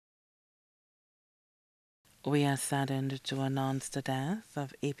We are saddened to announce the death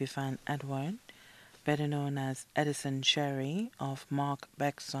of Epiphane Edward, better known as Edison Sherry of Mark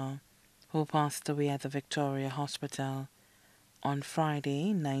Bexar, who passed away at the Victoria Hospital on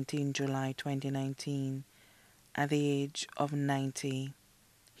Friday, 19 July 2019, at the age of 90.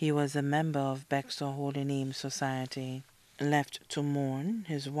 He was a member of Bexar Holy Name Society. Left to mourn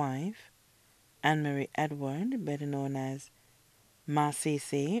his wife, Anne-Marie Edward, better known as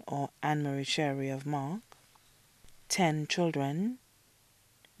Marcese or Anne-Marie Sherry of Mark, 10 children,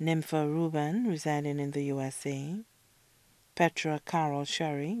 Nympha Reuben, residing in the USA, Petra Carol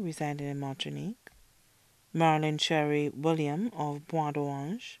Sherry, residing in Martinique, Marilyn Sherry William of Bois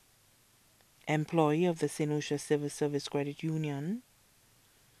d'Orange, employee of the St. Lucia Civil Service Credit Union,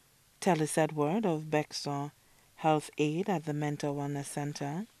 Tellis Edward of Bexar Health Aid at the Mental Wellness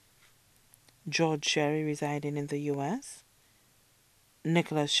Center, George Sherry, residing in the U.S.,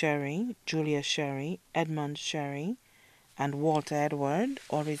 Nicholas Sherry, Julia Sherry, Edmund Sherry, and Walter Edward,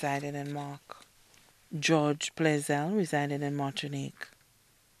 all residing in Mark. George Blaisel, residing in Martinique.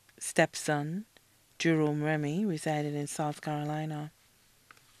 Stepson, Jerome Remy, residing in South Carolina.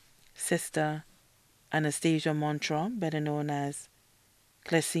 Sister, Anastasia Montreux, better known as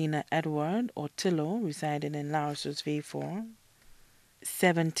Clesina Edward or Tillo, residing in Larissos V4.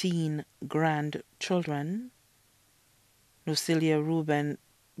 17 grandchildren, Lucilia Reuben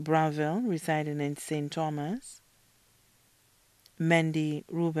Braville, residing in St. Thomas, Mendy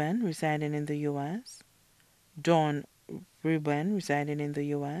Reuben, residing in the U.S., Dawn Reuben, residing in the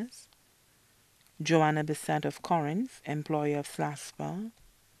U.S., Joanna Bissett of Corinth, employee of Slaspa,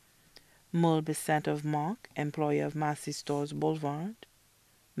 Merle Bissett of Mark, employee of Massey Stores Boulevard,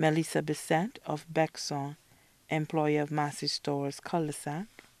 Melissa Bissett of Bexar, employee of Massey Stores Cul-de-sac,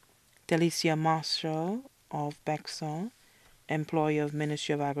 Delicia Marshall of Bexar, employee of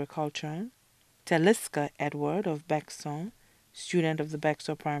Ministry of Agriculture, Teliska Edward of Bexar, student of the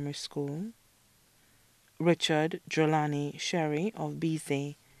Bexar Primary School, Richard Jolani Sherry of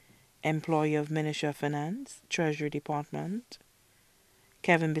Bizet, employee of Ministry of Finance, Treasury Department,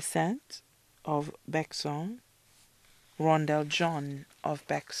 Kevin Bissett of Bexar, Rondell John of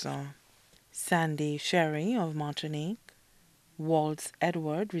Bexar, Sandy Sherry of Martinique, Waltz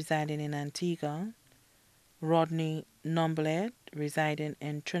Edward residing in Antigua, Rodney Nomblet residing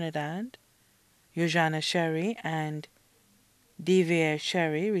in Trinidad, Eugenia Sherry and Devier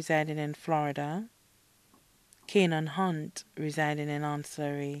Sherry residing in Florida, Canaan Hunt residing in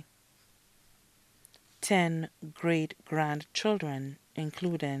Ancillary. 10 great-grandchildren,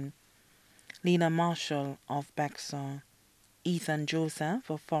 including Lena Marshall of Bexar, Ethan Joseph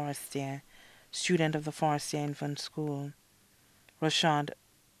of Forestier, student of the Forestier Infant School, Rashad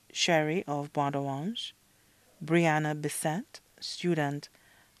Sherry of Bois d'Orange, Brianna Bissett, student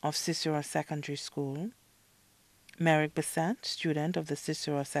of Cicero Secondary School, Merrick Bissett, student of the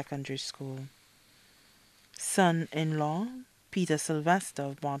Cicero Secondary School, son-in-law Peter Sylvester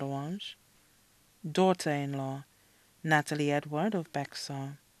of Bois d'Orange, daughter-in-law Natalie Edward of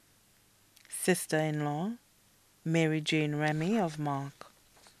Bexar, sister-in-law Mary Jane Remy of Mark,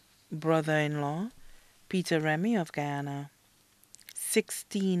 brother-in-law Peter Remy of Guyana,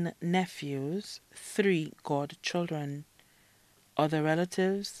 16 nephews, 3 godchildren. Other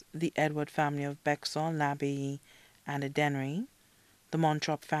relatives, the Edward family of Bexar, L'Abbaye, and Dennery, the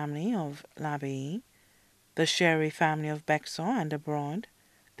Montrop family of L'Abbaye, the Sherry family of Bexar and abroad,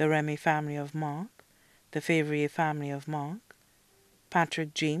 the Remy family of Mark, the Favrier family of Mark,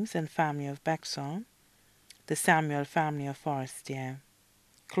 Patrick James and family of Bexar, the Samuel family of Forestier.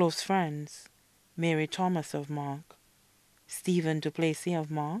 Close friends, Mary Thomas of Mark, Stephen Duplessis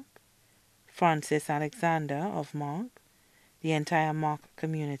of Mark, Francis Alexander of Mark, the entire Mark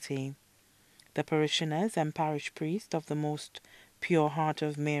community, the parishioners and parish priest of the Most Pure Heart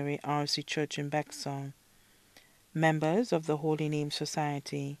of Mary RC Church in Bexar, members of the Holy Name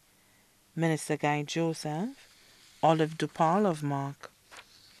Society, Minister Guy Joseph, Olive Dupal of Mark,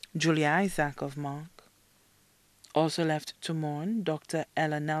 Julia Isaac of Mark. Also left to mourn Dr.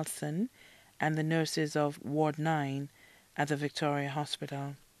 Ella Nelson and the nurses of Ward 9 at the Victoria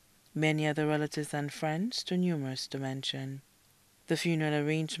Hospital. Many other relatives and friends, too numerous to mention. The funeral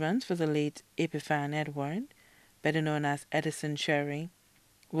arrangements for the late Epiphane Edward, better known as Edison Sherry,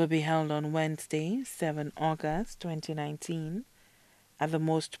 will be held on Wednesday, 7 August 2019, at the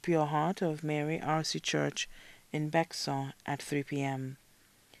Most Pure Heart of Mary RC Church in Bexar at 3 p.m.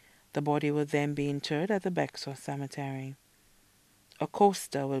 The body will then be interred at the Bexar Cemetery. A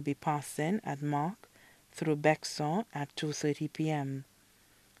coaster will be passing at Mark through Bexar at 2:30 p.m.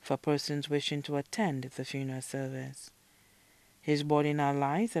 for persons wishing to attend the funeral service. His body now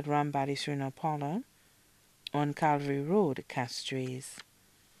lies at Rambadi's Funeral Parlor, on Calvary Road, Castries.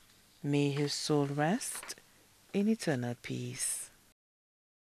 May his soul rest in eternal peace.